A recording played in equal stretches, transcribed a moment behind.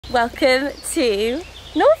Welcome to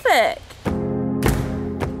Norfolk.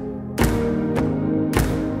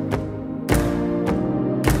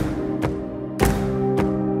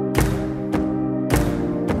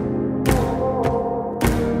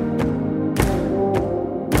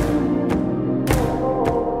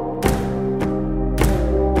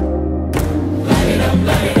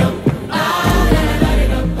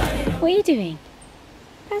 What are you doing?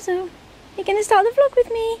 Basil, you're going to start the vlog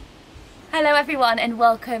with me. Hello everyone and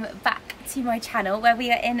welcome back to my channel where we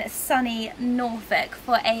are in sunny Norfolk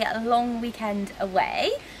for a long weekend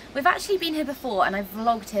away. We've actually been here before and I've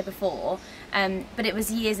vlogged here before, but it was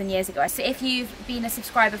years and years ago. So if you've been a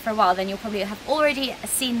subscriber for a while, then you'll probably have already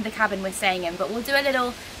seen the cabin we're staying in, but we'll do a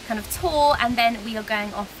little kind of tour and then we are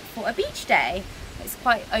going off for a beach day. It's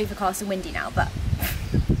quite overcast and windy now, but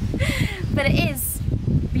it is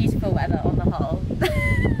beautiful weather on the whole.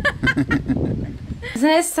 Isn't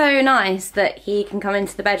it so nice that he can come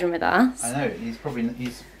into the bedroom with us? I know, he's probably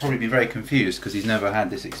been very confused because he's never had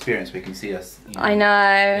this experience where he can see us, you know, I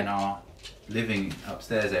know, in our living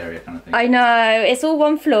upstairs area kind of thing. I know, it's all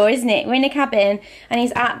one floor, isn't it? We're in a cabin and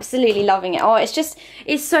he's absolutely loving it. Oh,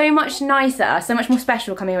 it's so much nicer, so much more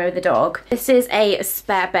special coming away with the dog. This is a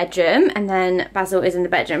spare bedroom and then Basil is in the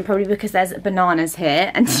bedroom, probably because there's bananas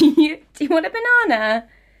here. And do you want a banana?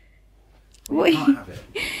 Well, you can't have it.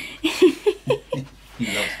 He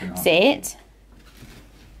loves bananas. Sit.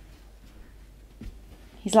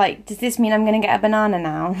 He's like, does this mean I'm going to get a banana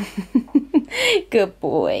now? Good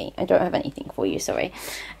boy. I don't have anything for you, sorry.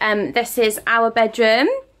 This is our bedroom.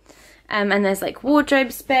 And there's like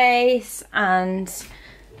wardrobe space and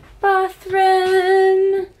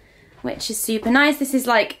bathroom, which is super nice. This is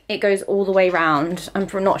like, it goes all the way round. I'm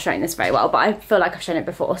not showing this very well, but I feel like I've shown it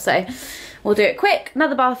before, so we'll do it quick.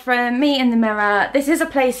 Another bathroom, me in the mirror. This is a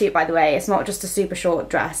play suit, by the way. It's not just a super short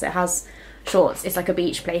dress. It has shorts. It's like a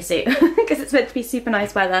beach play suit because it's meant to be super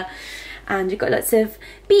nice weather. And you've got lots of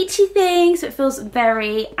beachy things, so it feels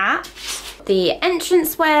very apt. The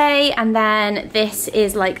entranceway, and then this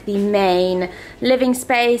is like the main living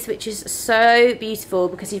space, which is so beautiful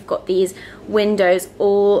because you've got these windows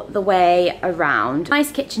all the way around.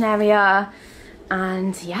 Nice kitchen area,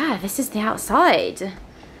 and yeah, this is the outside.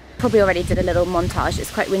 Probably already did a little montage.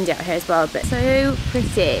 It's quite windy out here as well, but so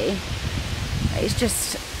pretty. It's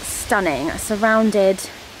just stunning, surrounded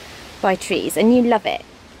by trees, and you love it,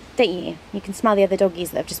 don't you? You can smell the other doggies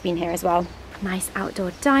that have just been here as well. Nice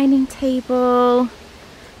outdoor dining table.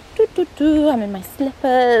 I'm in my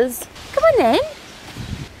slippers. Come on then.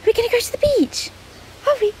 We're gonna go to the beach.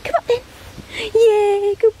 Hurry, come up then.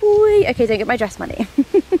 Yay, good boy. Okay, don't get my dress muddy.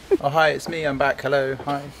 Oh hi, it's me, I'm back. Hello,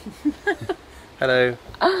 hi. Hello.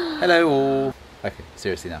 Hello all. Okay,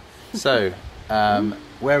 seriously now. So,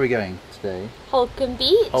 where are we going today? Holkham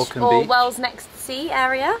Beach, Holkham or Beach. Wells-Next-The-Sea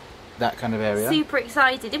area. That kind of area. Super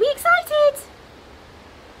excited. Are we excited?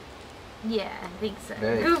 Yeah, I think so.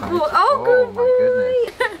 Very Good excited. boy. Oh, good my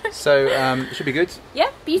boy. goodness. So, it should be good.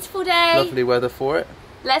 Yeah, beautiful day. Lovely weather for it.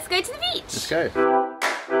 Let's go to the beach. Let's go.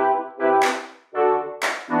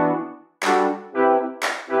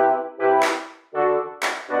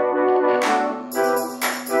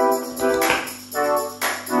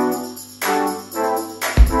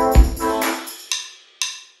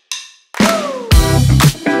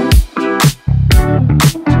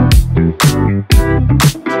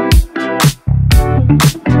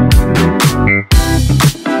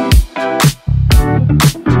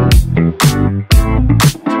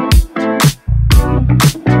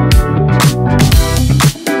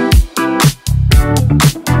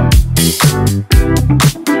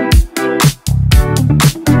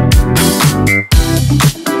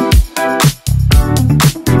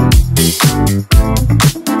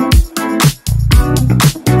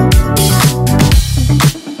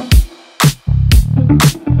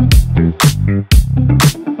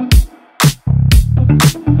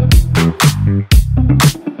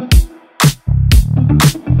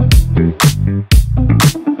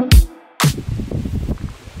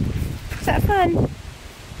 Is that fun?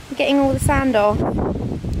 Getting all the sand off.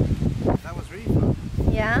 That was really fun.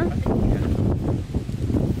 Yeah?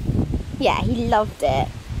 Yeah, he loved it.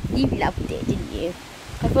 You loved it, didn't you?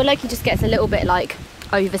 I feel like he just gets a little bit like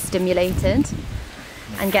overstimulated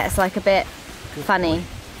and gets like a bit funny. And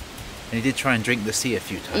he did try and drink the sea a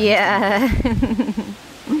few times. Yeah.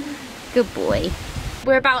 Good boy.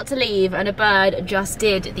 We're about to leave and a bird just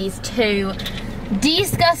did these two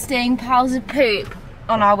disgusting piles of poop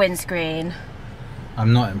on our windscreen.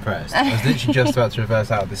 I'm not impressed. I was literally just about to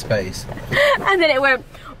reverse out of the space. And then it went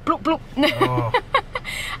bloop bloop. Oh.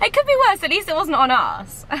 It could be worse, at least it wasn't on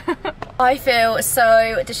us. I feel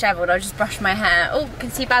so dishevelled. I'll just brush my hair. Oh, you can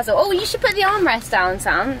see Basil. Oh, you should put the armrest down,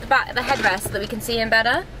 Sam. The headrest so that we can see him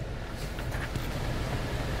better.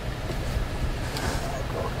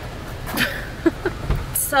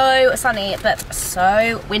 So sunny but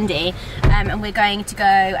so windy, and we're going to go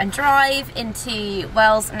and drive into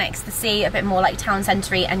Wells-Next-The-Sea, a bit more like town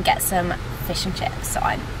centre-y, and get some fish and chips. So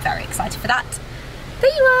I'm very excited for that.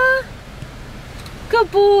 There you are. Good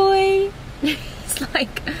boy. He's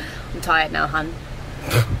like, I'm tired now, hun.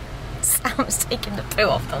 Sam's taking the poo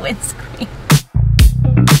off the windscreen.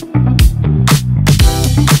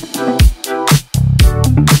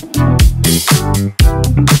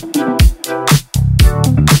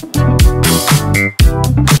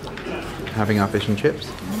 Having our fish and chips.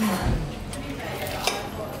 Do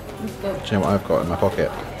you know what I've got in my pocket?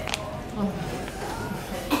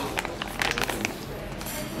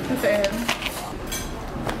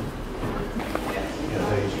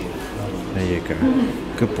 There you go.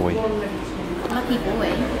 Good boy. Lucky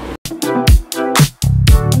boy.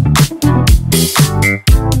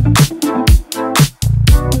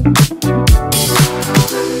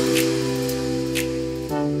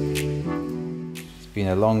 Been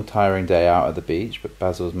a long tiring day out at the beach, but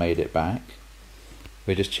Basil's made it back.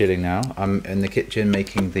 We're just chilling now. I'm in the kitchen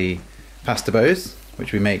making the pasta bows,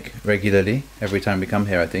 which we make regularly every time we come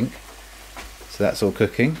here, I think. So that's all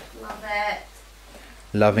cooking. Love it.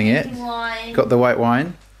 Loving it. Wine. Got the white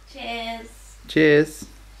wine. Cheers. Cheers.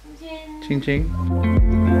 Ching. Ching ching.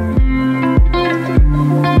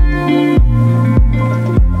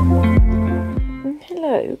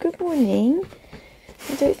 Hello, good morning.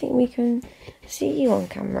 I don't think we can see you on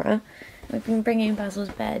camera. We've been bringing Basil's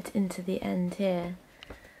bed into the end here,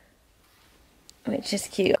 which is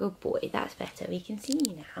cute. Good boy, that's better. We can see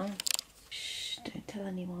you now. Shh, don't tell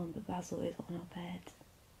anyone, but Basil is on our bed.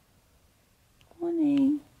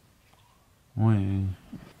 Morning. Morning.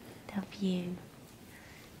 Love you.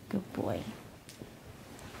 Good boy.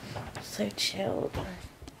 So chilled.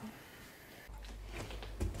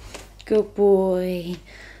 Good boy.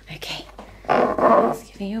 Okay. Let's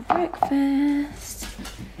give you your breakfast.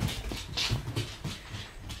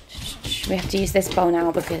 We have to use this bowl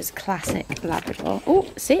now because classic Labrador. Oh,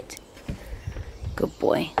 sit. Good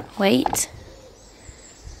boy. Wait.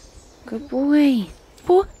 Good boy.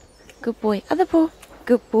 Paw. Good boy. Other paw.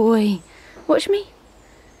 Good boy. Watch me.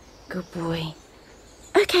 Good boy.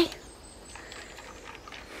 Okay.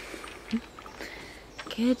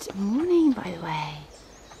 Good morning, by the way.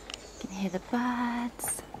 You can hear the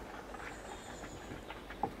birds.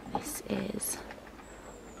 This is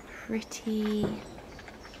pretty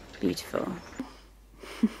beautiful.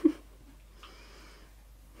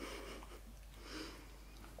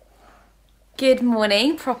 Good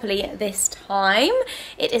morning, properly this time.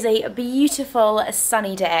 It is a beautiful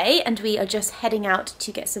sunny day and we are just heading out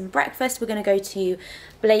to get some breakfast. We're going to go to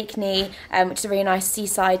Blakeney, which is a really nice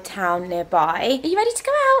seaside town nearby. Are you ready to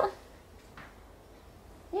go out?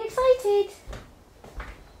 Are you excited?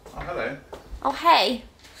 Oh, hello. Oh, hey.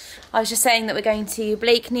 I was just saying that we're going to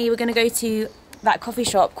Blakeney. We're going to go to that coffee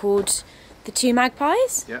shop called the Two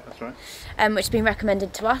Magpies. Yeah, that's right. Which has been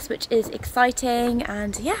recommended to us, which is exciting.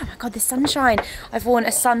 And yeah, oh my God, the sunshine. I've worn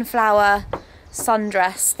a sunflower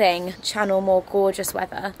sundress thing, channel more gorgeous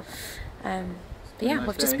weather. But yeah, nice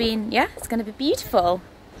we've just day. been, yeah, it's going to be beautiful.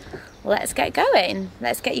 Well, let's get going.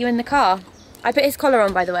 Let's get you in the car. I put his collar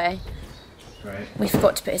on, by the way. Right. We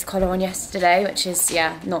forgot to put his collar on yesterday, which is,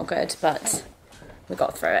 yeah, not good, but we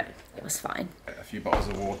got through it. It was fine. A few bottles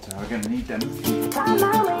of water. We're going to need them.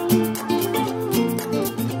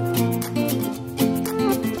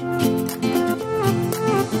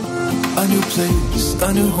 A new place,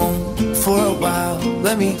 a new home. For a while,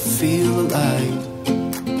 let me feel alive.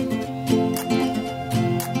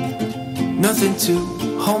 Nothing to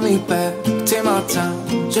hold me back. Take my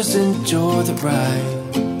time, just enjoy the ride.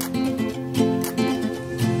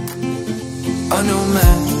 A new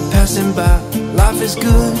man passing by. Life is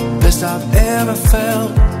good, best I've ever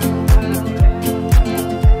felt.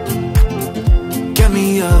 Get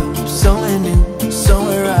me up, somewhere new,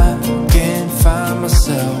 somewhere I can find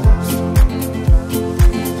myself.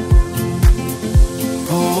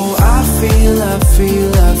 Oh, I feel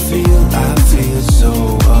so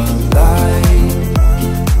alive.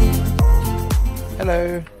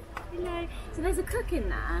 Hello. Hello. So there's a cook in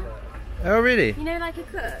there. Oh, really? You know, like a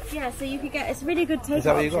cook? Yeah, so you could get, it's a really good takeout. Is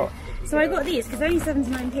that what you got? So I got these, because they're only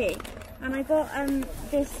 79p. And I got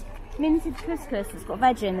this minted couscous that's got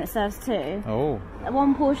veg in that serves two. Oh.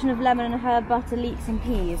 One portion of lemon and herb butter, leeks and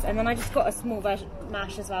peas. And then I just got a small veg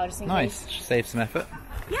mash as well, just in Nice. case. Save some effort.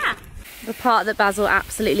 Yeah. The part that Basil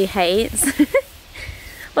absolutely hates.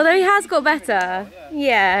 Although he has got better.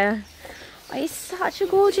 Yeah. It's such a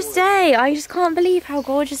gorgeous day. I just can't believe how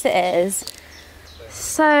gorgeous it is.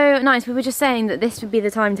 So nice. We were just saying that this would be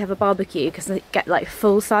the time to have a barbecue because they get like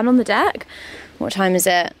full sun on the deck. What time is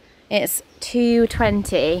it? It's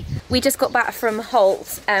 2:20. We just got back from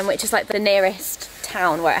Holt, which is like the nearest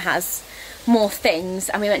town where it has more things,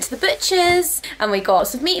 and we went to the butcher's and we got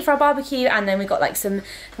some meat for our barbecue, and then we got like some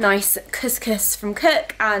nice couscous from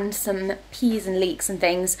Cook and some peas and leeks and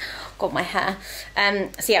things. Got my hair.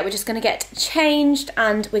 So yeah, we're just gonna get changed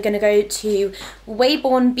and we're gonna go to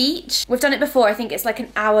Weybourne Beach. We've done it before. I think it's like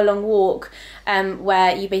an hour-long walk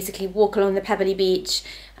where you basically walk along the pebbly beach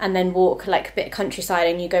and then walk like a bit of countryside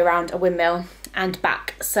and you go around a windmill and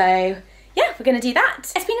back. So yeah, we're gonna do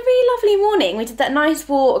that. It's been a really lovely morning. We did that nice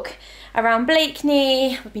walk around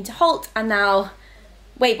Blakeney, we've been to Holt, and now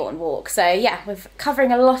Weybourne walk. So yeah, we're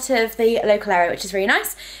covering a lot of the local area, which is really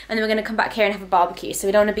nice. And then we're gonna come back here and have a barbecue. So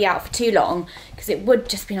we don't wanna be out for too long because it would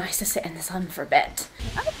just be nice to sit in the sun for a bit.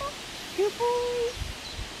 Okay, good boy.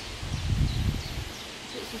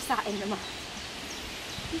 She sat in the mud.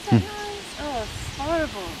 He's so nice. Oh, it's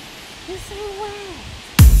horrible. You're so wet.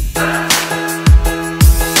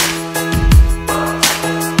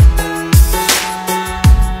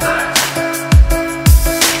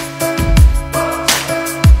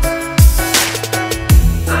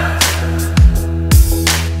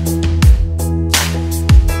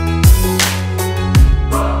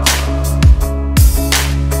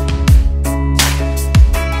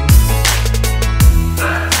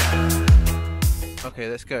 Okay,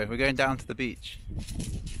 let's go. We're going down to the beach.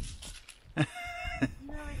 No,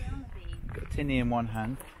 we're on the beach. Got tinny in one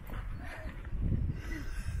hand.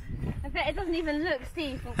 I bet it doesn't even look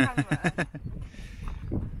steep on camera.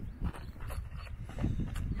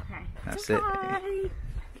 Okay. That's it.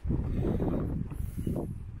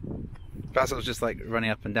 Basil's just like running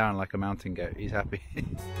up and down like a mountain goat. He's happy.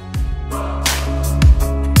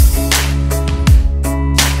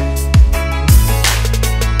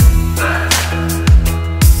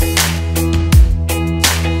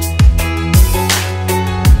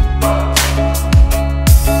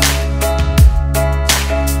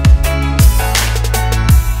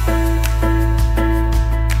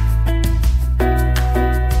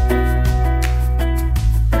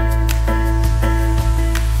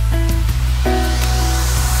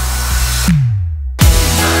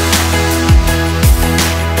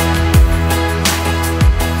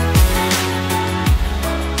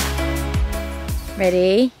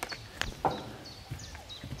 Ready?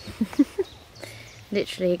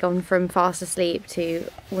 Literally gone from fast asleep to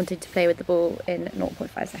wanting to play with the ball in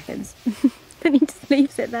 0.5 seconds. Then he just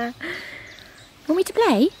leaves it there. Want me to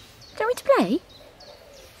play? Don't want me to play?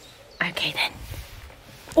 Okay then.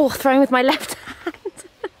 Oh, throwing with my left hand.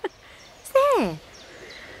 It's there.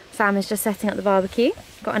 Sam is just setting up the barbecue.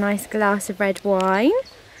 Got a nice glass of red wine.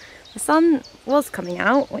 The sun was coming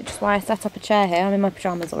out, which is why I set up a chair here. I'm in my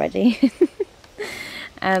pyjamas already.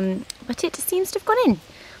 But it just seems to have gone in.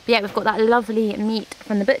 But yeah, we've got that lovely meat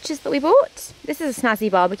from the butcher's that we bought. This is a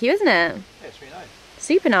snazzy barbecue, isn't it? Yeah, it's really nice.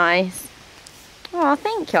 Super nice. Oh,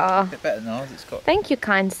 thank you. A bit better than ours. It's got. Thank you,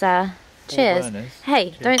 kind sir. Cheers. Burners. Hey,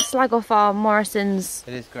 Cheers. Don't slag off our Morrison's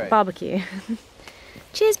It is great. barbecue.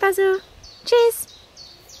 Cheers, Basil. Cheers.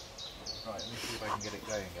 Right, let me see if I can get it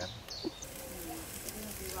going again.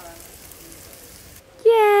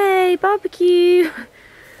 Yay, barbecue.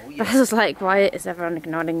 Oh, yes. Basil's like, why is everyone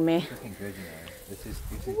ignoring me? It's looking good, you know. This is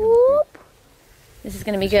gonna be Whoop. This is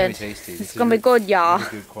going to be good. Very tasty. This is going to be good, yeah. Really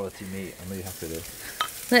good quality meat. I'm really happy with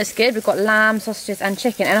this. Looks good. We've got lamb, sausages and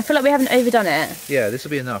chicken. And I feel like we haven't overdone it. Yeah, this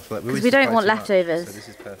will be enough. Like, Because we don't want leftovers. So this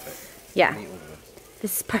is perfect. Yeah. Eat all of it.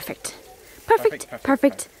 This is perfect. Perfect,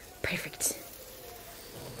 perfect, perfect.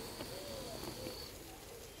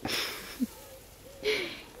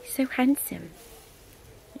 He's so handsome.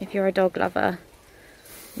 If you're a dog lover,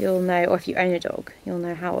 you'll know, or if you own a dog, you'll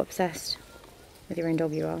know how obsessed with your own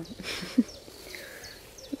dog you are.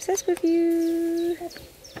 Obsessed with you.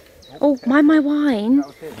 Oh, mind my wine.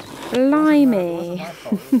 Blimey.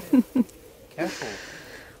 Careful.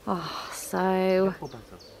 Oh, so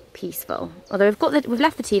peaceful. Although we've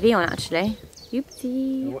left the TV on actually.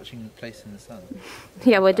 Oopsie. We're watching Place in the Sun.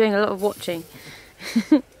 Yeah, we're doing a lot of watching.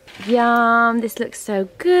 Yum, this looks so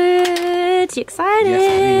good. You excited?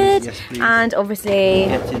 Yes, please. Yes, please. And obviously,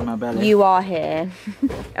 Get in my belly. you are here.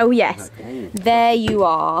 Oh yes, there you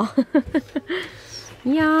are.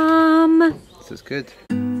 Yum. This is good.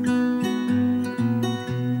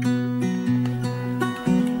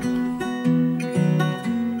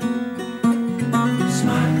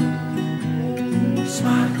 Smile,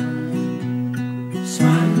 smile.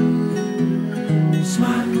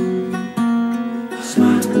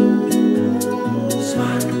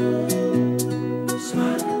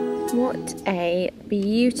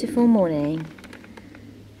 beautiful morning,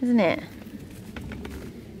 isn't it?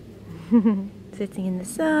 Sitting in the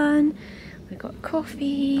sun, we've got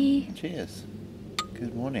coffee. Cheers.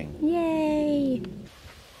 Good morning. Yay!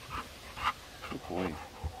 Good boy.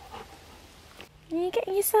 Are you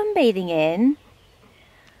getting your sunbathing in?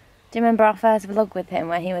 Do you remember our first vlog with him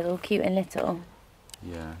where he was all cute and little?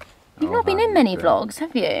 Yeah. You've not been in many vlogs,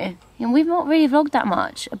 have you? And we've not really vlogged that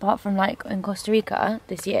much, apart from like in Costa Rica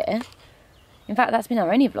this year. In fact, that's been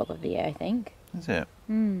our only vlog of the year, I think. Is it?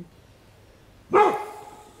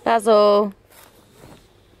 Basil,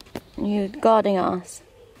 you're guarding us.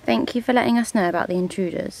 Thank you for letting us know about the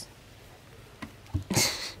intruders.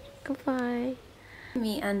 Goodbye.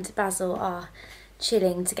 Me and Basil are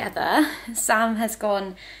chilling together. Sam has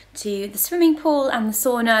gone to the swimming pool and the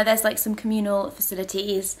sauna. There's like some communal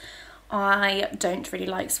facilities. I don't really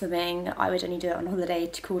like swimming. I would only do it on holiday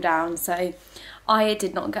to cool down, so I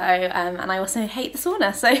did not go, and I also hate the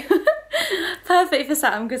sauna, so perfect for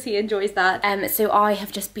Sam because he enjoys that. So I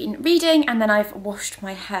have just been reading, and then I've washed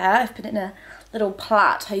my hair. I've put it in a little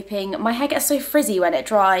plait, hoping my hair gets so frizzy when it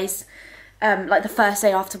dries, like the first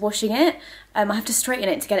day after washing it. I have to straighten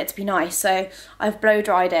it to get it to be nice, so I've blow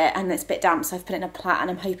dried it and it's a bit damp, so I've put it in a plait, and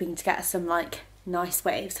I'm hoping to get some like nice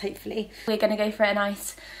waves, hopefully. We're gonna go for a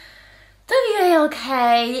nice WALK.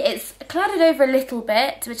 It's clouded over a little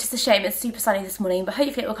bit, which is a shame. It's super sunny this morning, but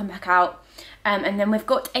hopefully it will come back out. And then we've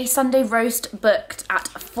got a Sunday roast booked at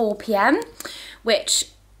 4 PM,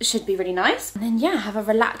 which should be really nice. And then yeah, have a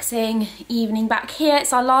relaxing evening back here.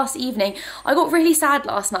 It's our last evening. I got really sad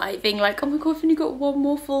last night, being like, oh my god, I've only got one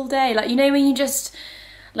more full day. Like, you know when you just,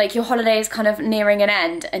 like, your holiday is kind of nearing an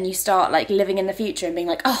end and you start like living in the future and being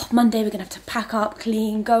like, oh, Monday we're gonna have to pack up,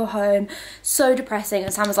 clean, go home. So depressing.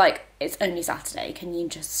 And Sam was like, it's only Saturday, can you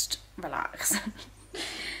just relax?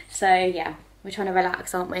 So yeah, we're trying to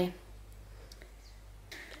relax, aren't we?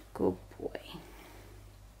 Good boy.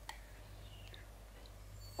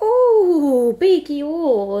 Ooh, big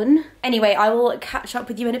yawn. Anyway, I will catch up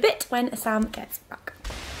with you in a bit when Sam gets back.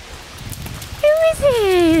 Who is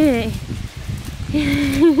it?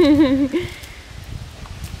 Did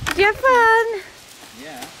you have fun?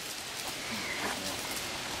 Yeah.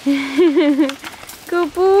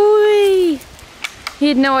 Good boy. He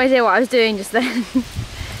had no idea what I was doing just then.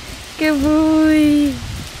 Good boy.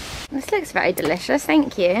 This looks very delicious,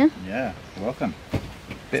 thank you. Yeah, you're welcome.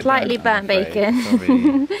 Slightly burnt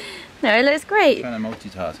bacon. No, it looks great. I'm trying to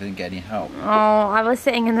multitask, I didn't get any help. Oh, I was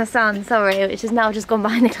sitting in the sun, sorry, which has now just gone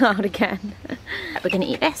behind the cloud again. We're gonna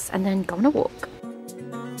eat this and then go on a walk.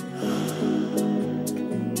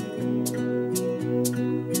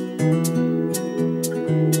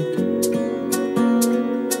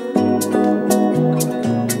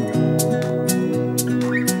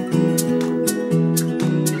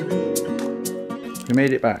 We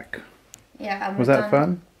made it back. Yeah, was that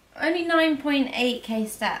fun? Only 9.8k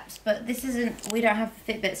steps, but this isn't, we don't have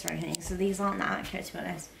Fitbits or anything, so these aren't that accurate, to be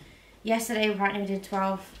honest. Yesterday apparently we did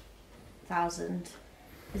 12,000.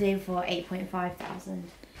 The day before 8,500.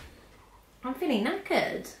 I'm feeling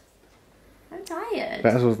knackered. I'm tired.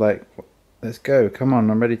 Basil's like, let's go, come on,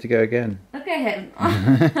 I'm ready to go again. Look at him.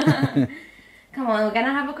 Come on, we're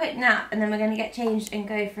gonna have a quick nap and then we're gonna get changed and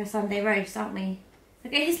go for a Sunday roast, aren't we?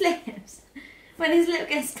 Look at his lips. When his lip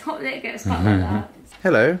gets stuck like that.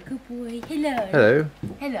 Hello. Good boy. Hello. Hello.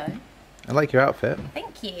 Hello. I like your outfit.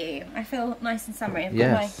 Thank you. I feel nice and summery. I've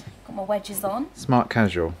got my wedges on. Smart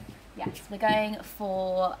casual. Yes, we're going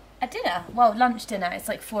for a dinner. Well, lunch dinner. It's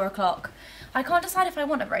like 4 o'clock. I can't decide if I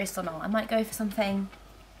want a roast or not. I might go for something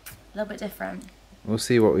a little bit different. We'll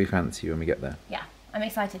see what we fancy when we get there. Yeah, I'm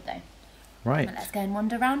excited though. Right. But let's go and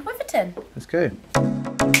wander around Weybourne. Let's go.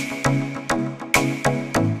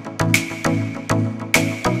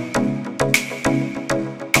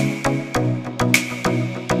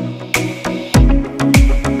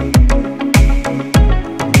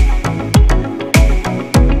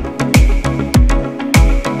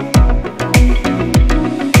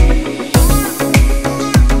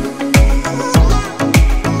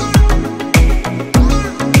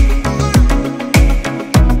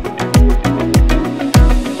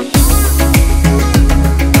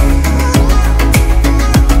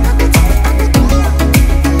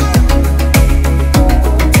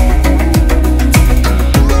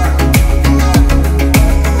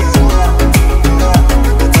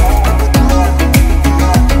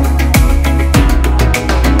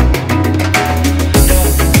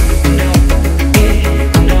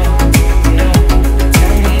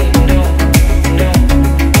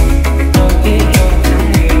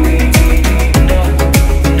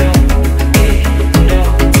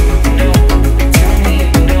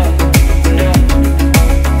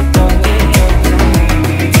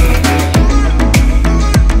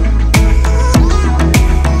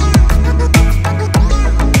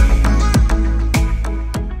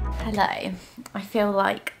 Hello. I feel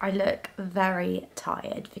like I look very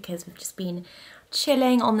tired because we've just been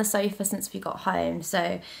chilling on the sofa since we got home.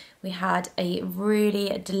 So we had a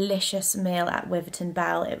really delicious meal at Weybourne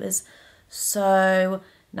Bell. It was so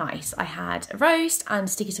nice. I had a roast and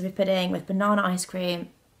sticky toffee pudding with banana ice cream.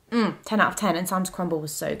 10 out of 10, and Sam's crumble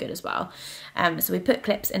was so good as well. So we put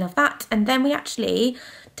clips in of that, and then we actually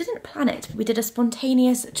didn't plan it, but we did a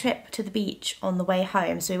spontaneous trip to the beach on the way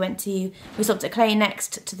home. So we stopped at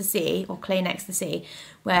Cley-Next-The-Sea, or Cley-Next-The-Sea,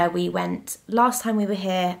 where we went last time we were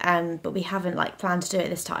here, but we haven't like planned to do it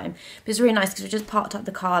this time. But it was really nice because we just parked up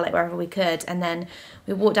the car like wherever we could, and then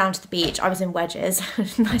we walked down to the beach. I was in wedges,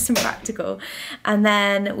 nice and practical. And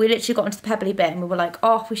then we literally got onto the pebbly bit, and we were like,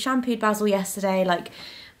 oh, we shampooed Basil yesterday, like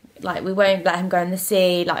we won't let him go in the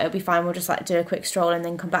sea, like it'll be fine, we'll just like do a quick stroll and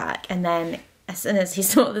then come back. And then as soon as he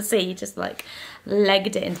saw the sea, he just like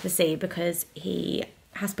legged it into the sea because he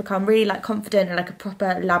has become really like confident and like a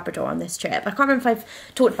proper Labrador on this trip. I can't remember if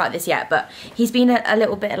I've talked about this yet, but he's been a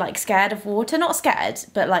little bit like scared of water, not scared,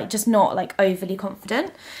 but like just not like overly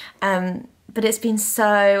confident. But it's been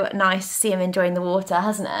so nice to see him enjoying the water,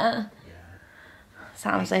 hasn't it? Yeah.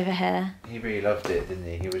 Sam's over here. He really loved it, didn't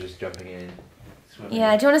he? He was just jumping in. Swimming.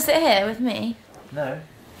 Yeah, do you want to sit here with me? No.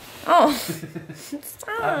 Oh.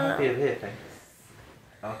 I'm happy of here, thanks.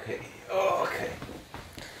 Okay. Oh, okay.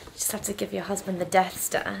 Just have to give your husband the death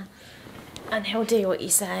stare and he'll do what you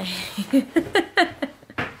say.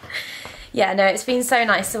 Yeah, no, it's been so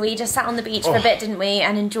nice. So we just sat on the beach for a bit, didn't we?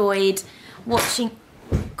 And enjoyed watching...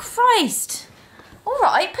 Christ!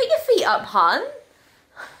 Alright, put your feet up, hun.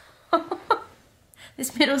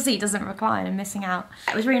 This middle seat doesn't recline, I'm missing out.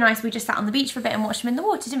 It was really nice. We just sat on the beach for a bit and watched him in the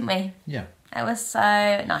water, didn't we? Yeah. It was so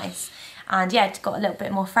nice. And yeah, got a little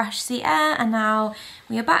bit more fresh sea air, and now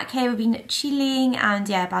we are back here. We've been chilling, and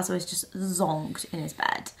yeah, Basil is just zonked in his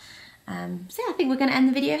bed. So yeah, I think we're going to end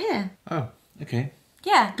the video here. Oh, okay.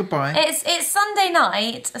 Yeah. Goodbye. It's Sunday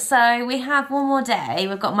night, so we have one more day.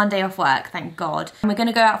 We've got Monday off work, thank God. And we're going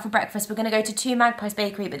to go out for breakfast. We're going to go to Two Magpies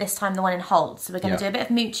Bakery, but this time the one in Holt. So we're going to do a bit of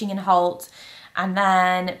mooching in Holt, and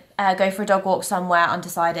then go for a dog walk somewhere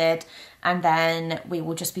undecided, and then we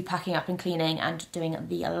will just be packing up and cleaning and doing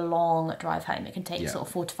the long drive home. It can take sort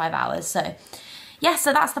of 4 to 5 hours. So yeah,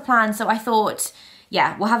 so that's the plan. So I thought,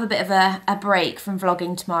 yeah, we'll have a bit of a break from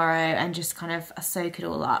vlogging tomorrow and just kind of soak it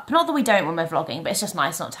all up. Not that we don't when we're vlogging, but it's just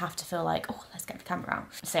nice not to have to feel like, oh, let's get the camera out.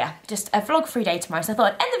 So yeah, just a vlog-free day tomorrow. So I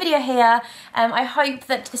thought I'd end the video here. I hope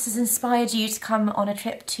that this has inspired you to come on a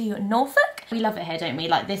trip to Norfolk. We love it here, don't we?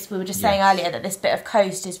 Like this, we were just saying earlier that this bit of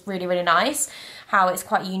coast is really, really nice. How it's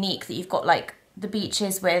quite unique that you've got like the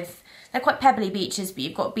beaches with, they're quite pebbly beaches, but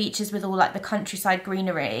you've got beaches with all like the countryside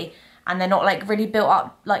greenery, and they're not like really built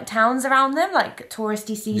up like towns around them, like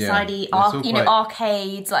touristy, seasidey,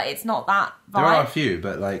 arcades. Like it's not that vibe. There are a few,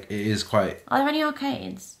 but like it is quite. Are there any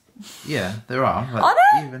arcades? Yeah, there are. Like, are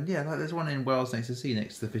there? Even like there's one in Wells-Next-The-Sea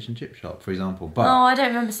next to the fish and chip shop, for example. But oh, I don't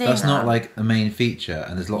remember seeing that. That's not like a main feature,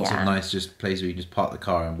 and there's lots of nice just places where you just park the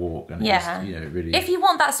car and walk, and it's just, you know, really. If you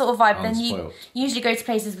want that sort of vibe, then you usually go to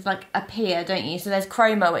places with like a pier, don't you? So there's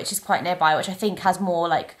Cromer, which is quite nearby, which I think has more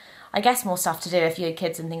like, I guess, more stuff to do if you had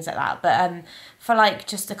kids and things like that. But for like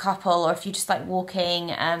just a couple, or if you just like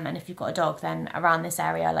walking, and if you've got a dog, then around this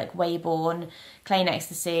area, like Weybourne,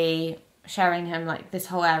 Cley-Next-The-Sea, Sheringham, like this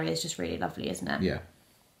whole area is just really lovely, isn't it? Yeah,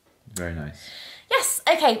 very nice. Yes,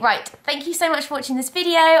 okay, right. Thank you so much for watching this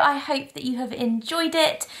video. I hope that you have enjoyed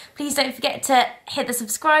it. Please don't forget to hit the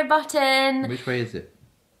subscribe button. Which way is it?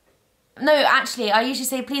 No, actually, I usually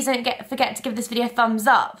say please don't forget to give this video a thumbs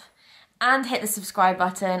up and hit the subscribe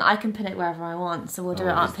button. I can pin it wherever I want, so we'll do it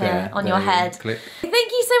up here on your head. Click.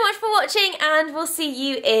 Thank you so much for watching, and we'll see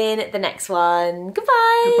you in the next one.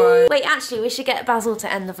 Goodbye. Goodbye. Wait, actually, we should get Basil to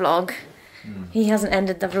end the vlog. He hasn't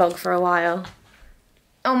ended the vlog for a while.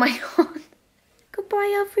 Oh my God.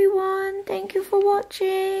 Goodbye, everyone. Thank you for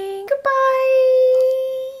watching. Goodbye.